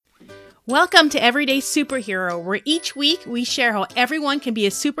Welcome to Everyday Superhero, where each week we share how everyone can be a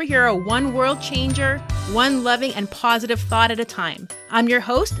superhero, one world changer, one loving and positive thought at a time. I'm your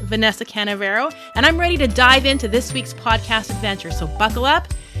host, Vanessa Canavero, and I'm ready to dive into this week's podcast adventure. So buckle up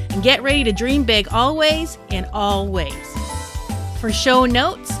and get ready to dream big always in all ways. For show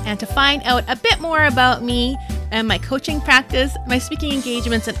notes and to find out a bit more about me and my coaching practice, my speaking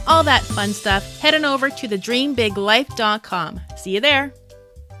engagements, and all that fun stuff, head on over to thedreambiglife.com. See you there.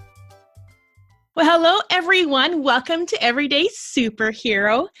 Well, hello, everyone. Welcome to Everyday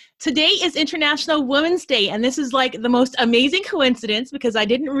Superhero. Today is International Women's Day, and this is like the most amazing coincidence because I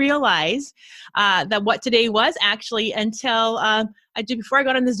didn't realize that what today was actually until before I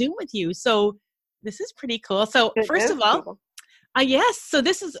got on the Zoom with you. So this is pretty cool. So first of all, yes, so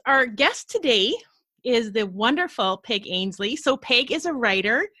this is our guest today is the wonderful Peg Ainsley. So Peg is a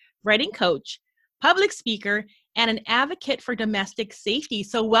writer, writing coach, public speaker, and an advocate for domestic safety.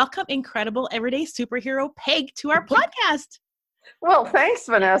 So welcome, incredible everyday superhero Peg, to our podcast. Well, thanks,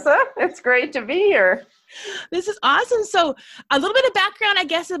 Vanessa. It's great to be here. This is awesome. So a little bit of background, I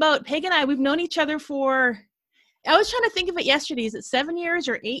guess, about Peg and I. We've known each other for, I was trying to think of it yesterday. Is it 7 years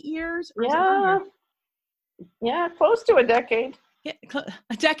or 8 years? Or yeah, close to a decade. Yeah,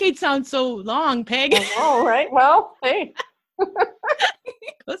 a decade sounds so long, Peg. All right. Well, hey.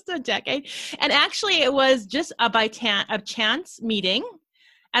 Close to a decade. And actually it was just a chance meeting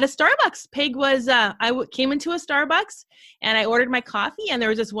at a Starbucks. Peg was, came into a Starbucks and I ordered my coffee, and there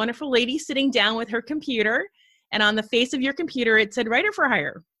was this wonderful lady sitting down with her computer, and on the face of your computer, it said writer for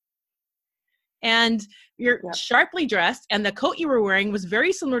hire. And you're sharply dressed, and the coat you were wearing was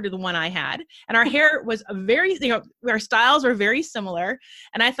very similar to the one I had. And our hair was our styles were very similar.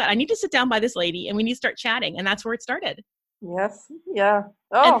 And I thought, I need to sit down by this lady and we need to start chatting. And that's where it started. Yes. Yeah.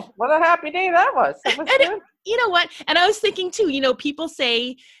 Oh, what a happy day that was. That was good. You know what? And I was thinking too, people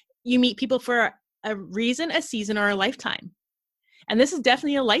say you meet people for a reason, a season, or a lifetime. And this is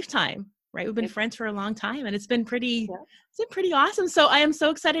definitely a lifetime, right? We've been friends for a long time, and it's been pretty awesome. So I am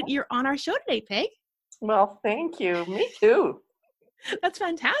so excited you're on our show today, Peg. Well, thank you. Me too. That's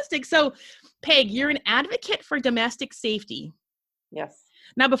fantastic. So Peg, you're an advocate for domestic safety. Yes.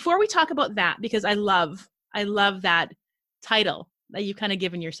 Now, before we talk about that, because I love that title that you've kind of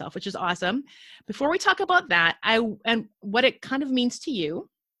given yourself, which is awesome. Before we talk about that, and what it kind of means to you,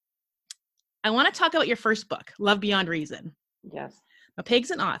 I want to talk about your first book, Love Beyond Reason. Yes. Now, Peg's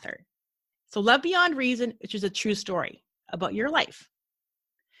an author. So Love Beyond Reason, which is a true story about your life.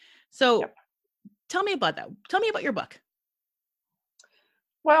 So tell me about that. Tell me about your book.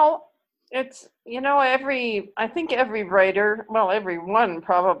 Well, it's, I think every writer, everyone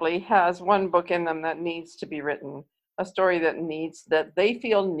probably has one book in them that needs to be written. A story that they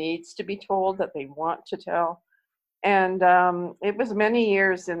feel needs to be told, that they want to tell. And it was many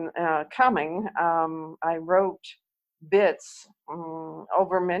years in coming. I wrote bits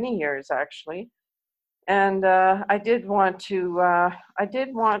over many years, actually. And I did want to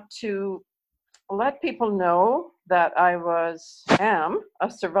let people know that I am a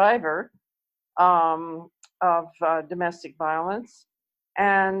survivor of domestic violence.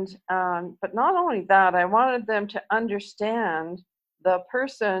 And but not only that, I wanted them to understand the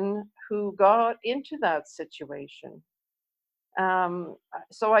person who got into that situation.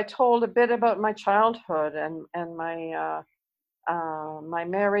 So I told a bit about my childhood and my my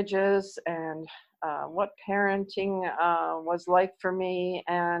marriages and what parenting was like for me,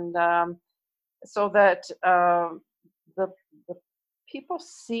 and so that the people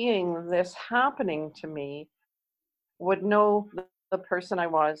seeing this happening to me would know the person I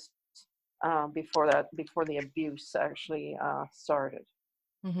was before the abuse actually started.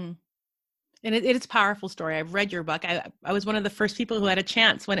 Mm-hmm. And it's a powerful story. I've read your book. I was one of the first people who had a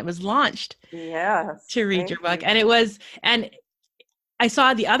chance when it was launched to read your book. And I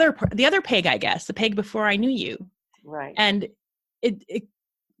saw the other Peg, I guess, the Peg before I knew you. Right. And it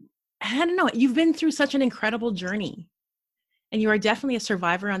I don't know, you've been through such an incredible journey, and you are definitely a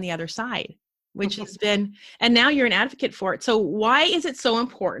survivor on the other side, which has been, and now you're an advocate for it. So why is it so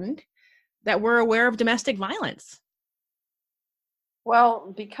important that we're aware of domestic violence?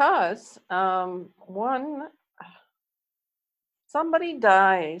 Well, because somebody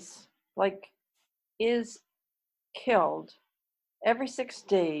dies, is killed every 6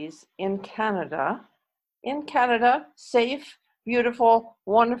 days in Canada. In Canada, safe, beautiful,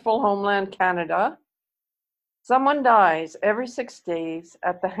 wonderful homeland Canada. Someone dies every 6 days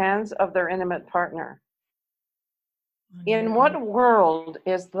at the hands of their intimate partner. In what world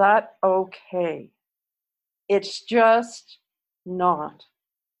is that okay? It's just not.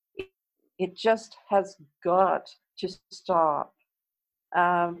 It just has got to stop.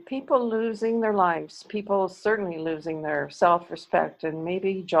 People losing their lives, people certainly losing their self-respect and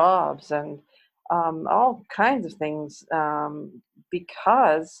maybe jobs and all kinds of things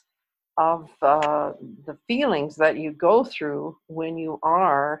because of the feelings that you go through when you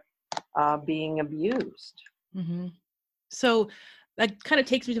are being abused. Mm-hmm. So that kind of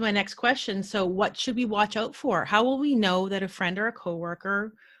takes me to my next question. So what should we watch out for? How will we know that a friend or a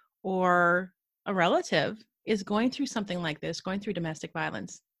coworker or a relative is going through something like this, going through domestic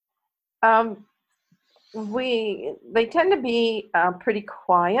violence? Um, they tend to be pretty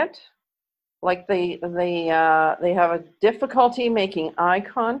quiet. Like they have a difficulty making eye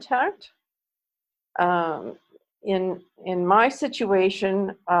contact. Um, in my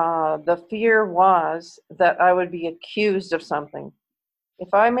situation, the fear was that I would be accused of something.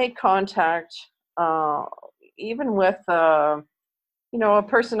 If I made contact, uh, even with a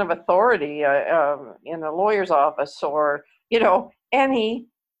person of authority in a lawyer's office, or anybody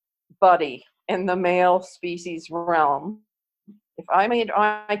in the male species realm, if I made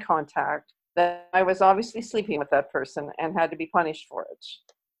eye contact, then I was obviously sleeping with that person and had to be punished for it.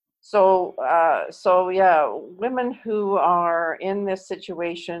 So yeah, women who are in this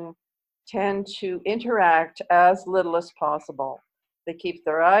situation tend to interact as little as possible. They keep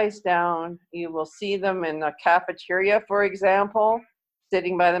their eyes down. You will see them in a cafeteria, for example,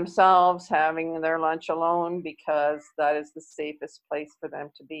 sitting by themselves, having their lunch alone, because that is the safest place for them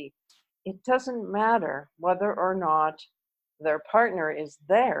to be. It doesn't matter whether or not their partner is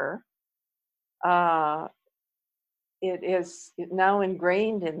there. Uh, it is now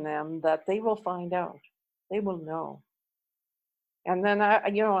ingrained in them that they will find out. They will know. And then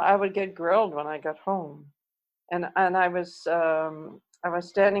I would get grilled when I got home. And I was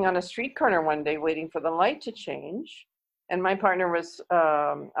standing on a street corner one day waiting for the light to change, and my partner was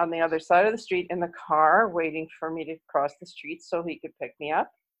on the other side of the street in the car waiting for me to cross the street so he could pick me up.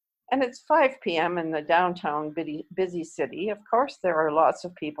 And it's 5 p.m. in the downtown busy city. Of course, there are lots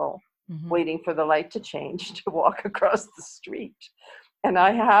of people Mm-hmm. waiting for the light to change to walk across the street. And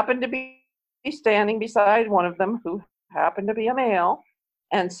I happened to be standing beside one of them who happened to be a male.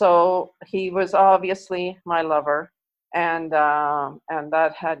 And so he was obviously my lover. And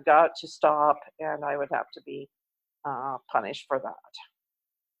that had got to stop, and I would have to be punished for that.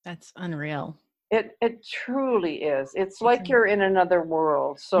 That's unreal. It truly is. It's It's like you're in another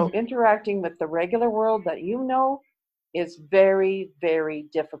world. So Mhm. interacting with the regular world that you know is very, very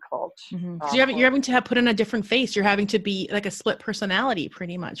difficult. Because you're having to have put in a different face. You're having to be like a split personality,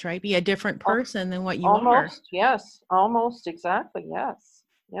 pretty much, right? Be a different person than what you are. Almost, yes. Almost, exactly, yes.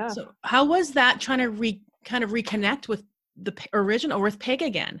 Yeah. So how was that trying to kind of reconnect with the original or with Peg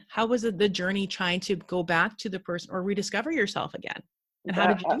again? How was it the journey trying to go back to the person or rediscover yourself again? And how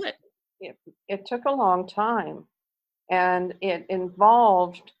did That you do it? it, it took a long time, and it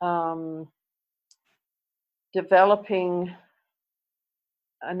involved developing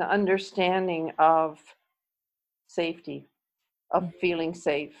an understanding of safety, of feeling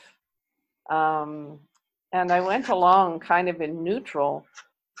safe. Um, and I went along kind of in neutral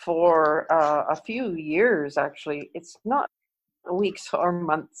for a few years, actually. It's not weeks or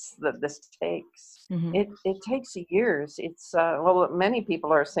months that this takes. Mm-hmm. It takes years. It's, well, many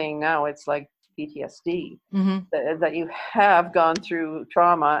people are saying now it's like PTSD, Mm-hmm. that you have gone through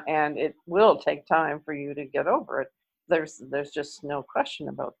trauma, and it will take time for you to get over it. There's just no question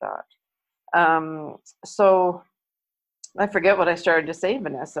about that. So I forget what I started to say,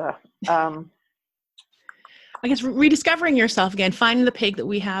 Vanessa. I guess rediscovering yourself again, finding the Peg that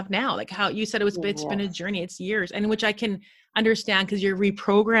we have now, like how you said it's been a Yes, journey, it's years, and which I can understand because you're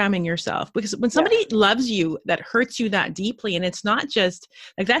reprogramming yourself. Because when yes, somebody loves you, that hurts you that deeply, and it's not just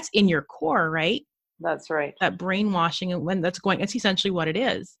like that's in your core, right? that's right. That brainwashing, and when that's going, it's essentially what it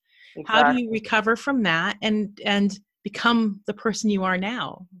is. How do you Exactly. recover from that and become the person you are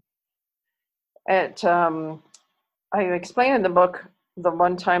now? It I explain in the book the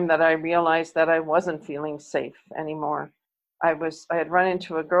one time that I realized that I wasn't feeling safe anymore. I had run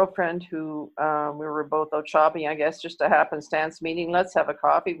into a girlfriend who we were both out shopping, I guess, just a happenstance meeting. Let's have a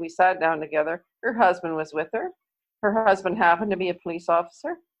coffee. We sat down together. Her husband was with her. Her husband happened to be a police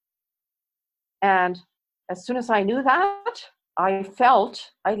officer. And as soon as I knew that, I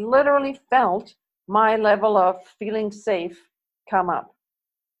literally felt my level of feeling safe come up.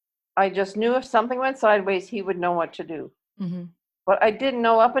 I just knew if something went sideways, he would know what to do. Mm-hmm. But I didn't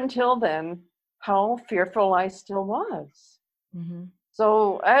know up until then how fearful I still was. Mm-hmm.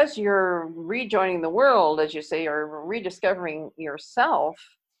 So as you're rejoining the world, as you say, or rediscovering yourself,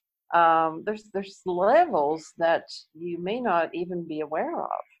 there's levels that you may not even be aware of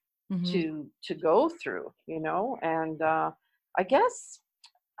Mm-hmm. to go through, and I guess,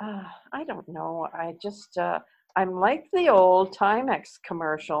 I don't know. I just, I'm like the old Timex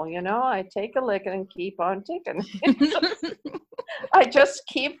commercial, I take a lick and keep on ticking. I just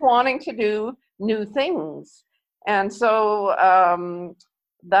keep wanting to do new things. And so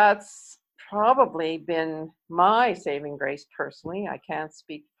that's probably been my saving grace personally. I can't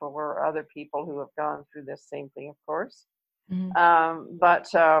speak for other people who have gone through this same thing, of course. Mhm.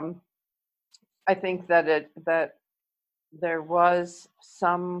 But I think that there's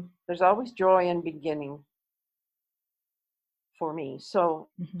always joy in beginning for me. So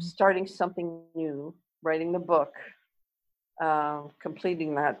Mhm. starting something new, writing the book,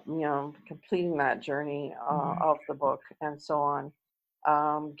 completing that journey Mhm. of the book and so on,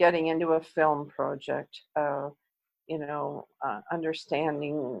 getting into a film project,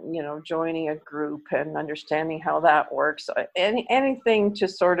 understanding, joining a group and understanding how that works. Anything to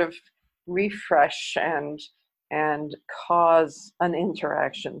sort of refresh and cause an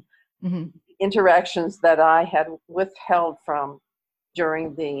interaction, Mhm. interactions that I had withheld from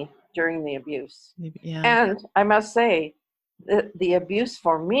during the abuse. Yeah. And I must say, the abuse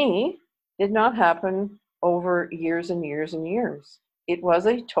for me did not happen over years and years and years. It was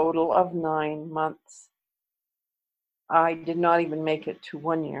a total of 9 months. I did not even make it to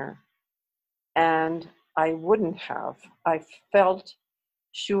 1 year. And I wouldn't have. I felt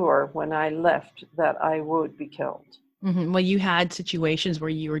sure when I left that I would be killed. Mhm. Well, you had situations where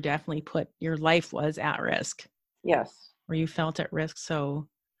you were definitely your life was at risk, Yes. where you felt at risk. So,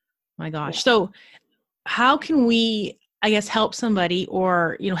 my Yeah. gosh. So, how can we, I guess, help somebody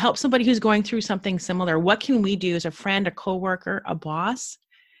or, help somebody who's going through something similar? What can we do as a friend, a coworker, a boss,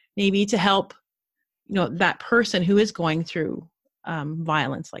 maybe to help, that person who is going through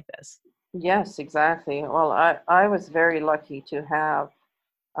violence like this? Yes, exactly. Well, I was very lucky to have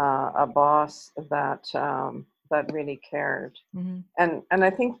a boss that really cared. Mm-hmm. And I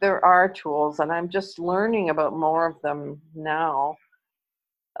think there are tools, and I'm just learning about more of them now,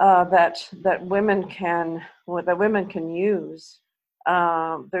 that women can use.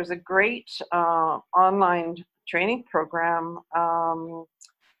 There's a great online training program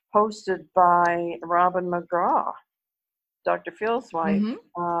hosted by Robin McGraw, Dr. Phil's wife,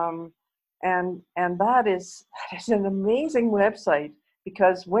 Mm-hmm. and that is an amazing website,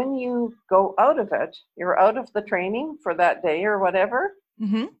 because when you go out of it, you're out of the training for that day or whatever,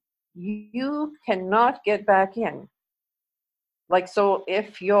 Mm-hmm. you cannot get back in. Like, so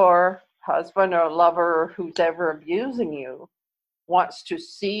if your husband or lover, who's ever abusing you, wants to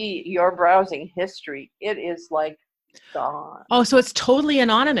see your browsing history, it is like gone. Oh, so it's totally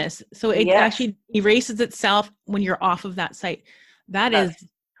anonymous. So it Yes, actually erases itself when you're off of that site. That is, that's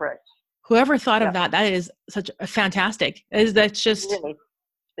correct. whoever thought of Yeah, that, that is such a fantastic. That's just really.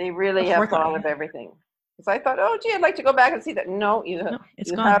 They really a have forethought. thought of everything. Because I thought, oh gee, I'd like to go back and see that. No, No, it's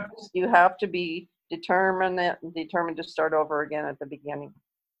you gone. have you have to be determined to start over again at the beginning.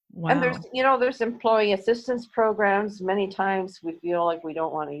 And Wow. there's employee assistance programs. Many times we feel like we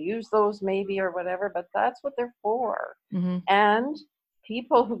don't want to use those maybe or whatever, but that's what they're for. Mm-hmm. And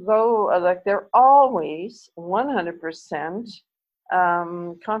people who go, like, they're always 100%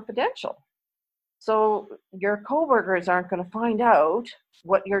 confidential. So your coworkers aren't going to find out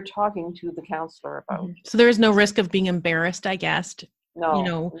what you're talking to the counselor about. Mm-hmm. So there is no risk of being embarrassed, I guess, you No,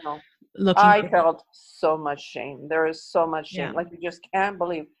 know, no. looking I for, felt so much shame. There is so much shame. yeah. Like, you just can't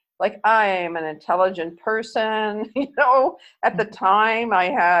believe. Like, I am an intelligent person. At the time, I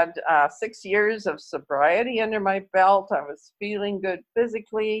had 6 years of sobriety under my belt. I was feeling good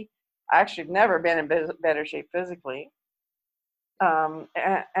physically. I actually never been in better shape physically.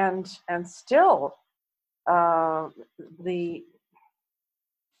 And still, uh, the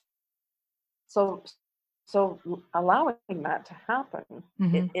so so allowing that to happen,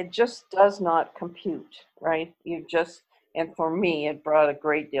 Mm-hmm. it just does not compute, right? And for me, it brought a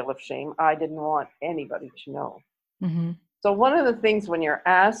great deal of shame. I didn't want anybody to know. Mm-hmm. So one of the things, when you're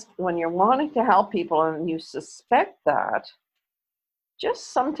wanting to help people and you suspect that,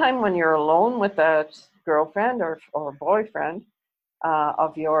 just sometime when you're alone with that girlfriend or boyfriend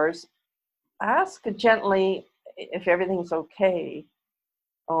of yours, ask gently if everything's okay.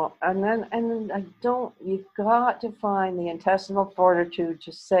 Oh, and I don't, you've got to find the intestinal fortitude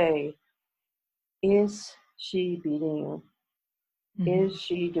to say, is she beating you? Mm-hmm. Is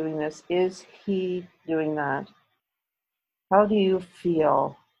she doing this? Is he doing that? How do you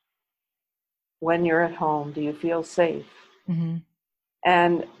feel when you're at home? Do you feel safe? Mm-hmm.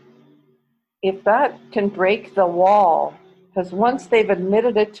 And if that can break the wall, because once they've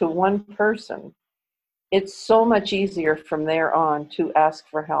admitted it to one person, it's so much easier from there on to ask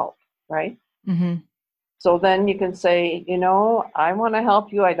for help, right? Mm-hmm. So then you can say, you know, I want to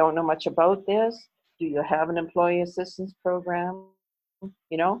help you. I don't know much about this. Do you have an employee assistance program?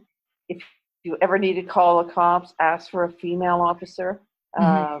 You know, if you ever need to call the cops, ask for a female officer.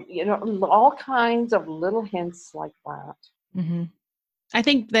 Hmm. You know, all kinds of little hints like that. Hmm. I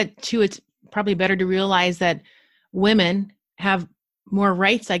think that too, it's probably better to realize that women have more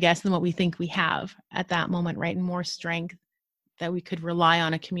rights, I guess, than what we think we have at that moment, right? And more strength that we could rely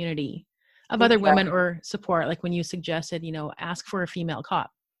on a community of other women Exactly. or support. Like when you suggested, ask for a female cop.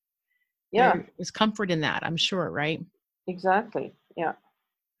 Yeah, There is comfort in that, I'm sure, right? exactly. Yeah,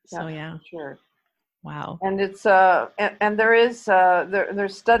 yeah, So yeah, for sure. wow. And it's and there is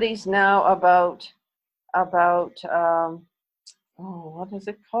there's studies now about oh, what is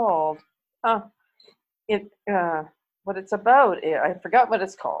it called? Oh, it what it's about. I forgot what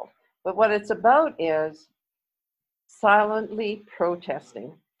it's called, but what it's about is silently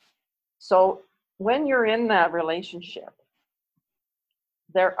protesting. So when you're in that relationship,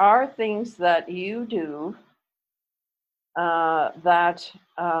 there are things that you do that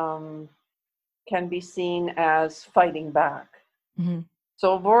can be seen as fighting back. Hmm.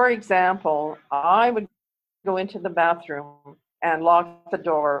 So, for example, I would go into the bathroom and lock the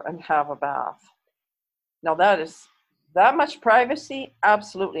door and have a bath. Now, that much privacy,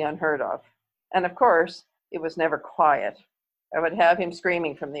 absolutely unheard of. And of course, it was never quiet. I would have him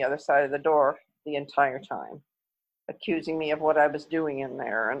screaming from the other side of the door the entire time, accusing me of what I was doing in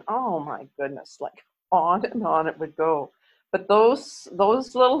there. And oh my goodness, like on and on it would go. But those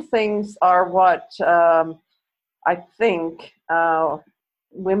little things are what I think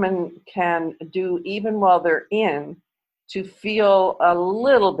women can do even while they're in to feel a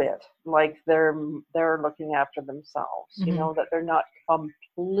little bit like they're looking after themselves. You Hmm. know, that they're not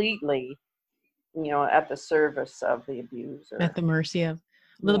completely, at the service of the At abuser. the mercy of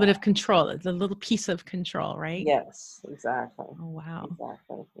a little bit Yeah. of control. It's a little piece of control, right? Yes. Exactly. Oh, wow.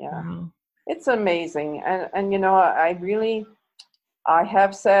 Exactly. Yeah. Wow. It's amazing, and I really I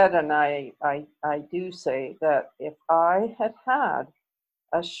have said, and I do say that if I had had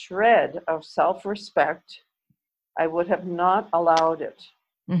a shred of self-respect, I would have not allowed it.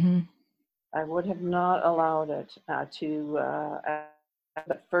 Hmm. I would have not allowed it at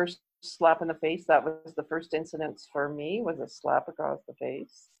the first slap in the face. That was the first incident for me, was a slap across the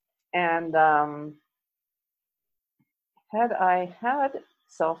face. And had I had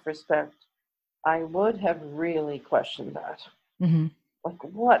self-respect, I would have really questioned that. Hmm. Like,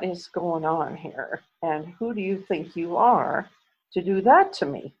 what is going on here? And who do you think you are to do that to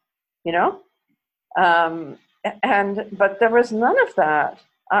me? You know? Um, but there was none of that.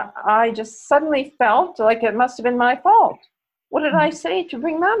 I just suddenly felt like it must have been my fault. What did I say to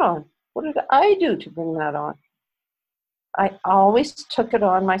bring that on? What did I do to bring that on? I always took it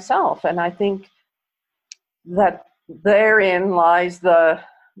on myself, and I think that therein lies the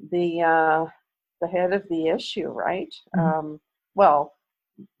the head of the issue, right? Hmm. Well,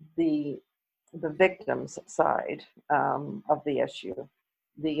 the the victim's side of the issue.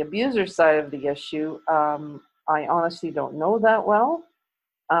 The abuser side of the issue, I honestly don't know that well.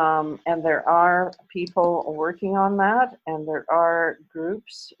 And there are people working on that, and there are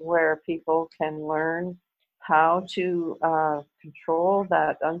groups where people can learn how to control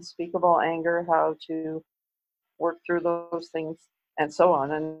that unspeakable anger, how to work through those things, and so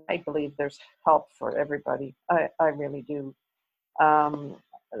on. And I believe there's help for everybody. I really do. Um,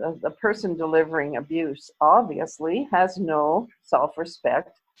 the person delivering abuse obviously has no self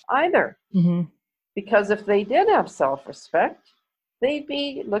respect either. Hmm. Because if they did have self respect, they'd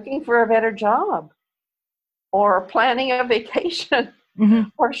be looking for a better job or planning a vacation Hmm.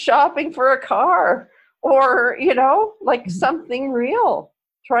 or shopping for a car or, like something real,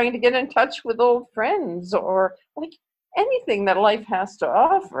 trying to get in touch with old friends or like anything that life has to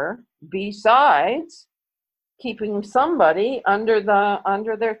offer besides keeping somebody under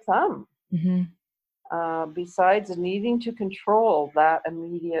their thumb. Hmm. Besides needing to control that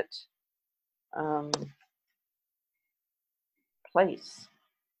immediate um, place.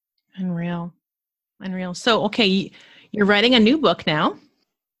 Unreal. Unreal. So, okay, you're writing a new book now.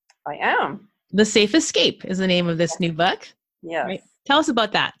 I am. The Safe Escape is the name of this new book, Yes. right? Tell us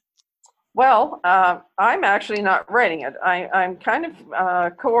about that. Well, I'm actually not writing it. I'm kind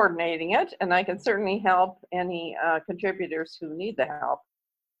of coordinating it, and I can certainly help any contributors who need the help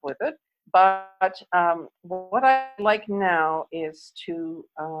with it. But what I like now is to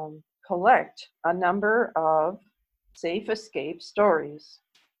collect a number of safe escape stories.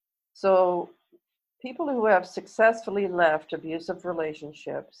 So people who have successfully left abusive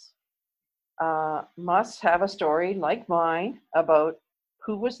relationships must have a story like mine about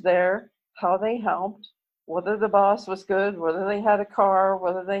who was there, how they helped, whether the boss was good, whether they had a car,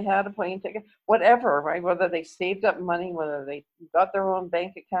 whether they had a plane ticket, whatever, right? Whether they saved up money, whether they got their own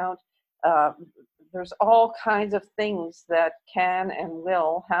bank account. Uh, there's all kinds of things that can and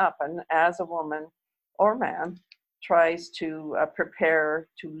will happen as a woman or man tries to prepare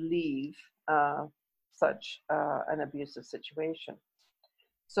to leave such an abusive situation.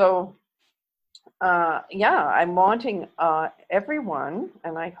 So, yeah, I'm wanting everyone,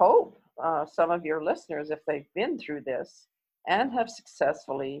 and I hope some of your listeners, if they've been through this and have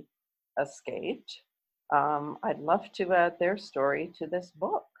successfully escaped, I'd love to add their story to this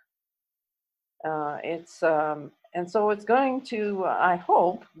book. And so it's going to, I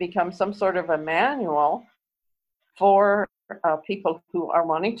hope, become some sort of a manual for people who are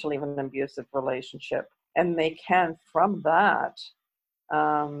wanting to leave an abusive relationship, and they can, from that,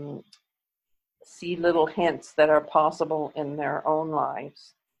 see little hints that are possible in their own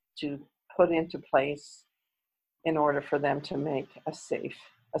lives to put into place in order for them to make a safe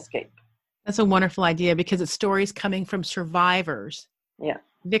escape. That's a wonderful idea, because it's stories coming from survivors,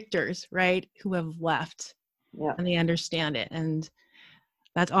 victors, right, who have left, and they understand it. And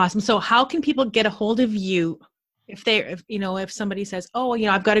that's awesome. So how can people get a hold of you if somebody says, oh,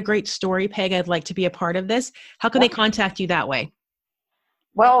 I've got a great story, Peg, I'd like to be a part of this? How can they contact you that way?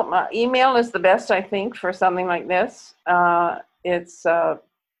 Well, my email is the best, I think, for something like this.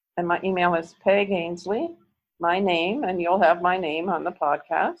 And my email is Peg Ainsley, my name, and you'll have my name on the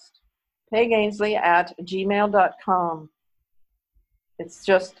podcast, PegAinsley@gmail.com. It's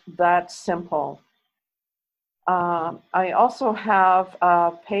just that simple. I also have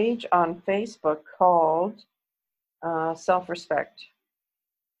a page on Facebook called Self-Respect.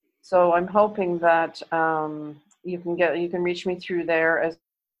 So I'm hoping that you can reach me through there as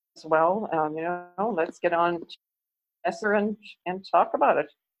well. Let's get on Esther and talk about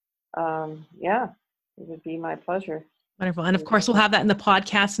it. It would be my pleasure. Wonderful. And of course, we'll have that in the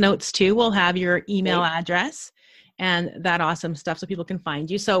podcast notes too. We'll have your email address and that awesome stuff so people can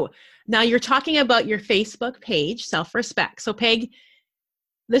find you. So now you're talking about your Facebook page, Self-Respect. So Peg,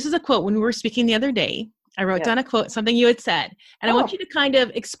 this is a quote. When we were speaking the other day, I wrote down a quote, something you had said, and I want you to kind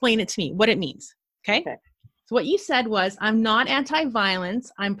of explain it to me, what it means. Okay. So what you said was, I'm not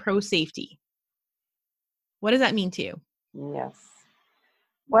anti-violence, I'm pro-safety. What does that mean to you? Yes.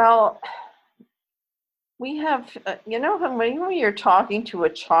 Well, we have, when you're talking to a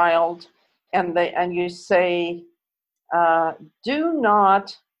child and you say, do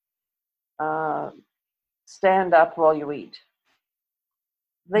not stand up while you eat.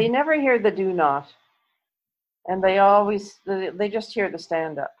 They never hear the do not. And they just hear the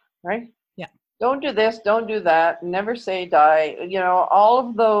stand up, right? Yeah. Don't do this, don't do that, never say die. All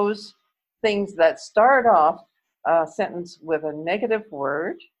of those things that start off a sentence with a negative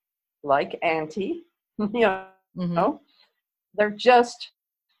word, like anti, they're just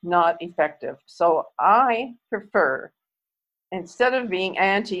not effective. So I prefer, instead of being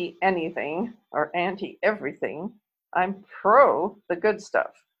anti anything or anti everything, I'm pro the good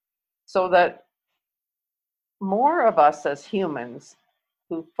stuff. So that more of us as humans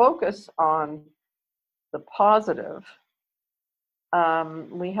who focus on the positive,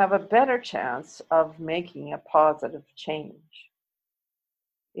 we have a better chance of making a positive change.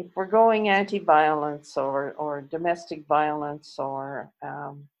 If we're going anti-violence or domestic violence or,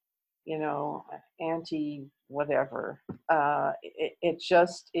 anti-whatever, it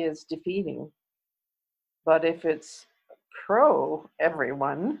just is defeating. But if it's pro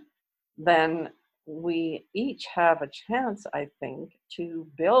everyone, then we each have a chance, I think, to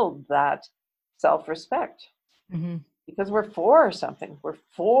build that self-respect. Because we're for something. We're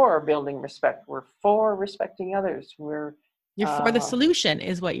for building respect. We're for respecting others. You're for the solution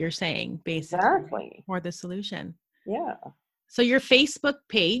is what you're saying, basically. Exactly. For the solution. Yeah. So your Facebook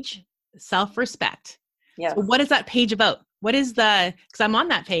page, Self-Respect. Yes. So what is that page about? What is because I'm on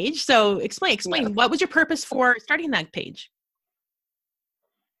that page. So explain. Yeah. What was your purpose for starting that page?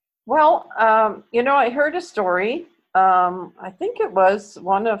 Well, I heard a story. I think it was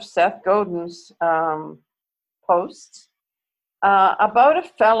one of Seth Godin's posts about a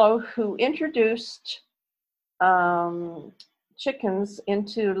fellow who introduced chickens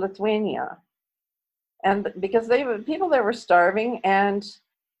into Lithuania, and because people there were starving, and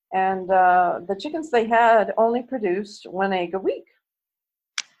the chickens they had only produced 1 egg a week,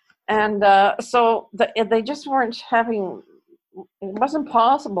 and so they just weren't having. It wasn't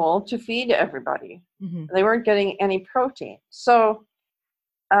possible to feed everybody. They weren't getting any protein. So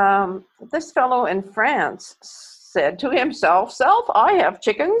this fellow in France said to himself, I have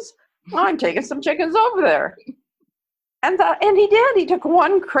chickens. I'm taking some chickens over there. And he did. He took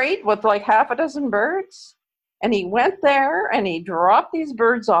one crate with like half a dozen birds. And he went there and he dropped these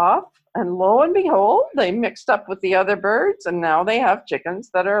birds off. And lo and behold, they mixed up with the other birds. And now they have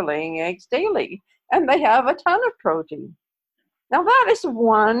chickens that are laying eggs daily. And they have a ton of protein. Now that is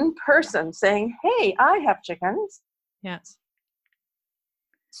one person saying, hey, I have chickens. Yes.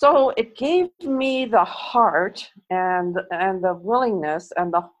 So it gave me the heart and the willingness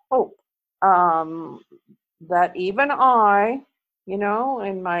and the hope that even I,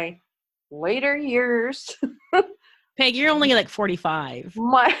 in my later years, Peg, you're only like 45.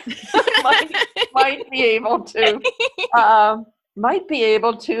 might might be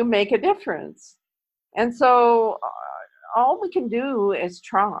able to make a difference. And so all we can do is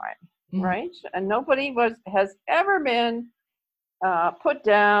try, right? And nobody has ever been put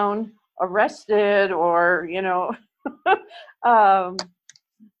down, arrested, or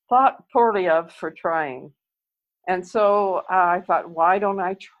thought poorly of for trying. And so I thought, why don't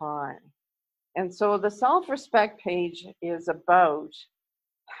I try? And so the self-respect page is about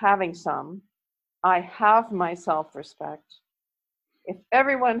having some. I have my self-respect. If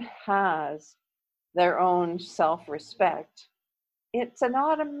everyone has their own self-respect, it's an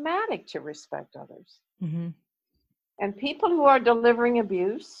automatic to respect others. Mm-hmm. And people who are delivering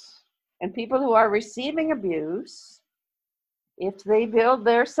abuse and people who are receiving abuse, if they build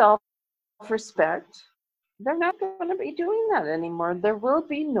their self-respect, they're not going to be doing that anymore. There will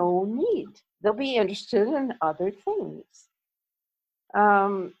be no need. They'll be interested in other things.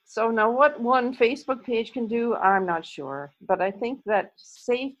 So now what one Facebook page can do, I'm not sure. But I think that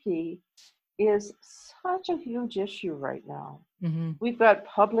safety is such a huge issue right now. Mm-hmm. We've got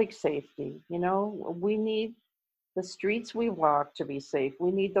public safety. We need the streets we walk to be safe.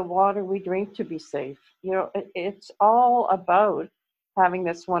 We need the water we drink to be safe. It's all about having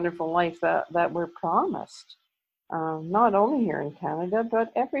this wonderful life that we're promised. Not only here in Canada,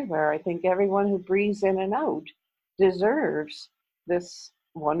 but everywhere. I think everyone who breathes in and out deserves this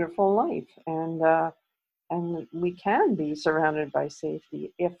wonderful life. And we can be surrounded by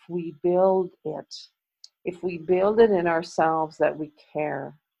safety if we build it. If we build it in ourselves that we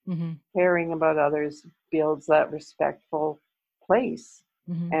care. Mm-hmm. Caring about others builds that respectful place.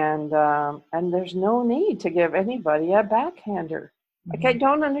 Mm-hmm. And there's no need to give anybody a backhander. Mm-hmm. Like, I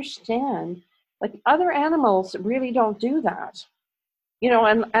don't understand. Like, other animals really don't do that.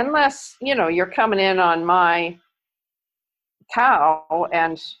 And unless, you're coming in on my cow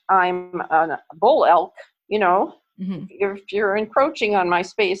and I'm a bull elk, mm-hmm. if you're encroaching on my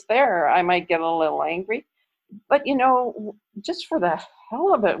space there, I might get a little angry. But, just for the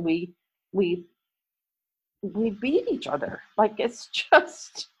hell of it, we beat each other. Like, it's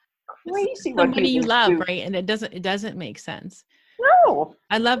just crazy. Somebody you love, right? And it doesn't make sense. No.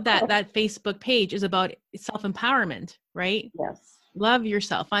 I love that Facebook page is about self-empowerment, right? Yes. Love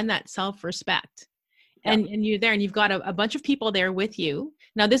yourself. Find that self-respect. Yeah. And you're there and you've got a bunch of people there with you.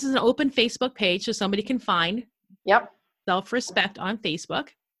 Now, this is an open Facebook page, so somebody can find self-respect on Facebook.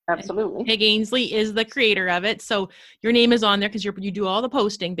 Absolutely. Peg Ainsley is the creator of it. So your name is on there because you do all the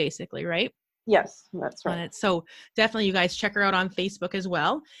posting basically, right? Yes, that's right. On it. So definitely you guys check her out on Facebook as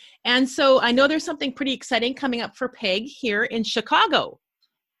well. And so I know there's something pretty exciting coming up for Peg here in Chicago.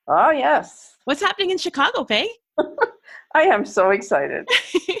 Oh, yes. What's happening in Chicago, Peg? I am so excited.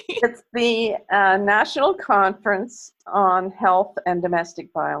 It's the National Conference on Health and Domestic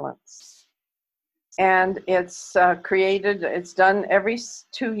Violence. And it's it's done every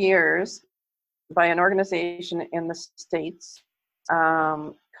 2 years by an organization in the States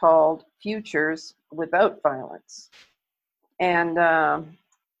called Futures Without Violence. And,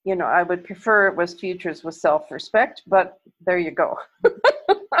 I would prefer it was Futures with Self-Respect, but there you go.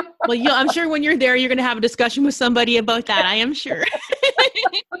 Well, I'm sure when you're there, you're going to have a discussion with somebody about that. I am sure.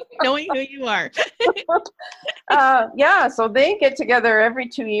 Knowing who you are. So they get together every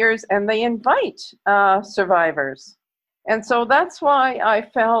 2 years and they invite survivors. And so that's why I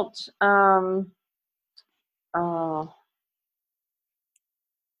felt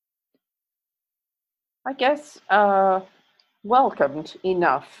welcomed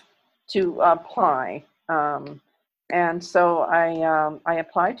enough to apply. And so I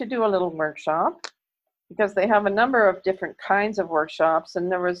applied to do a little workshop because they have a number of different kinds of workshops,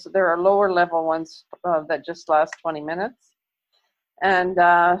 and there are lower level ones that just last 20 minutes. And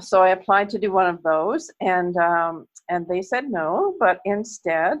so I applied to do one of those, and they said no, but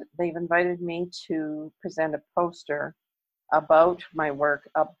instead they've invited me to present a poster about my work,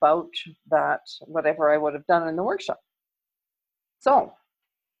 about that, whatever I would have done in the workshop. So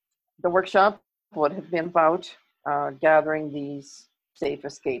the workshop would have been about gathering these safe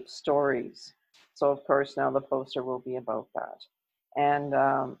escape stories. So of course now the poster will be about that. And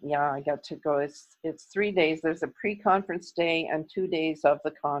yeah, I got to go. It's 3 days. There's a pre-conference day and 2 days of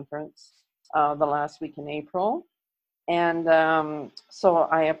the conference, the last week in April. And so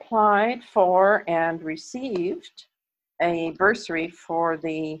I applied for and received a bursary for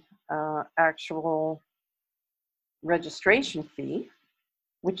the actual registration fee,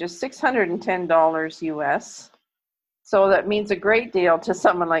 which is $610 US. So that means a great deal to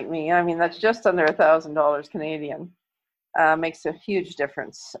someone like me. I mean, that's just under $1,000 Canadian. Makes a huge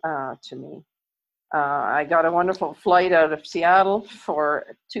difference to me. I got a wonderful flight out of Seattle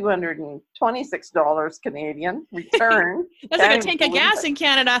for $226 Canadian return. That's like a tank of gas in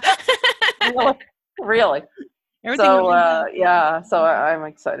Canada. Really. So yeah, so I'm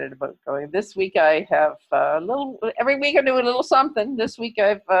excited about going. This week I have every week I do a little something. This week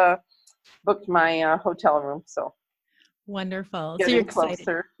I've booked my hotel room, so wonderful. So you're excited.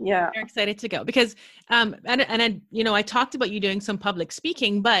 Closer. Yeah. You're excited to go because, and I talked about you doing some public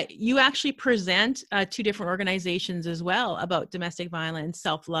speaking, but you actually present 2 different organizations as well about domestic violence,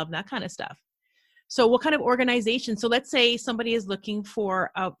 self-love, that kind of stuff. So what kind of organization? So let's say somebody is looking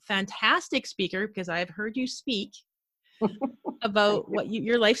for a fantastic speaker, because I've heard you speak about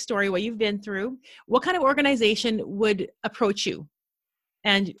your life story, what you've been through. What kind of organization would approach you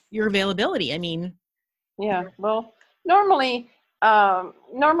and your availability? I mean, yeah, well, normally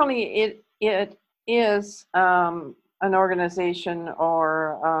it is an organization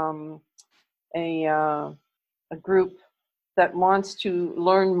or a group that wants to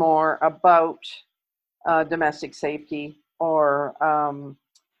learn more about domestic safety or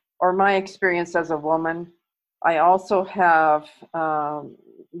my experience as a woman. I also have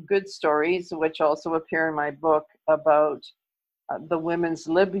good stories, which also appear in my book, about the women's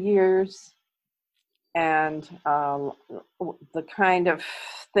lib years and the kind of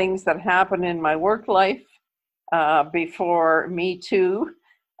things that happened in my work life before Me Too,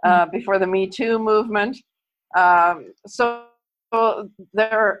 before the Me Too movement. So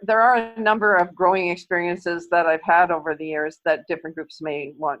there are a number of growing experiences that I've had over the years that different groups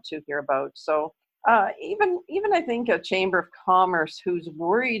may want to hear about. So even I think a Chamber of Commerce who's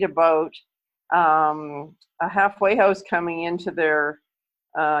worried about a halfway house coming into their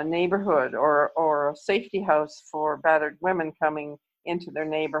neighborhood or a safety house for battered women coming into their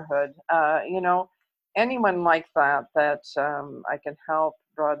neighborhood. Anyone like that I can help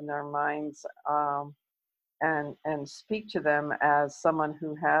broaden their minds and speak to them as someone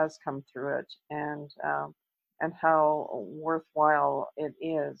who has come through it and how worthwhile it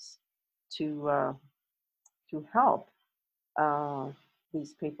is to help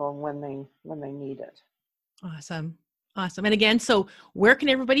these people when they need it. Awesome. And again, so where can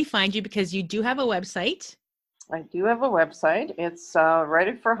everybody find you? Because you do have a website. I do have a website. It's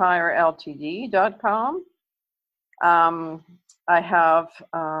writerforhireltd.com. I have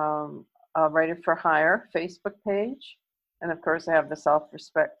a Writer for Hire Facebook page. And of course, I have the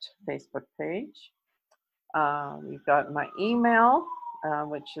Self-Respect Facebook page. You've got my email,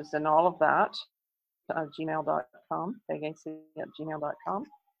 which is in all of that, gmail.com, pegainsley@gmail.com.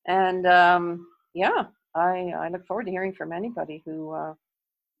 And yeah, I look forward to hearing from anybody who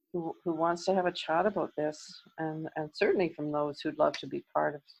wants to have a chat about this, and certainly from those who'd love to be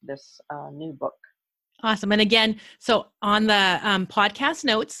part of this new book. Awesome. And again, so on the podcast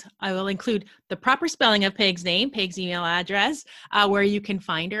notes, I will include the proper spelling of Peg's name, Peg's email address, where you can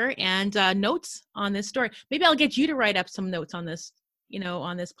find her, and notes on this story. Maybe I'll get you to write up some notes on this,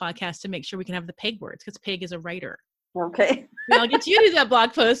 on this podcast to make sure we can have the Peg words, because Peg is a writer. Okay. I'll get you to do a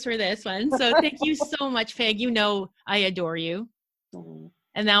blog post for this one. So thank you so much, Peg. I adore you. Mm-hmm.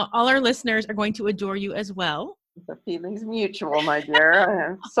 And now all our listeners are going to adore you as well. The feeling's mutual, my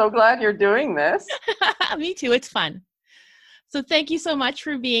dear. I'm so glad you're doing this. Me too. It's fun. So thank you so much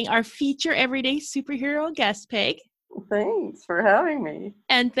for being our feature everyday superhero guest, Peg. Thanks for having me.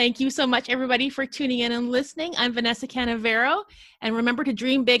 And thank you so much, everybody, for tuning in and listening. I'm Vanessa Canavero. And remember to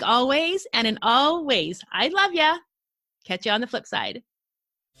dream big always, and in all ways. I love ya. Catch you on the flip side.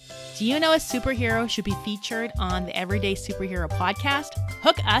 Do you know a superhero should be featured on the Everyday Superhero podcast?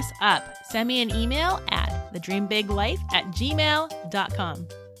 Hook us up. Send me an email at thedreambiglife@gmail.com.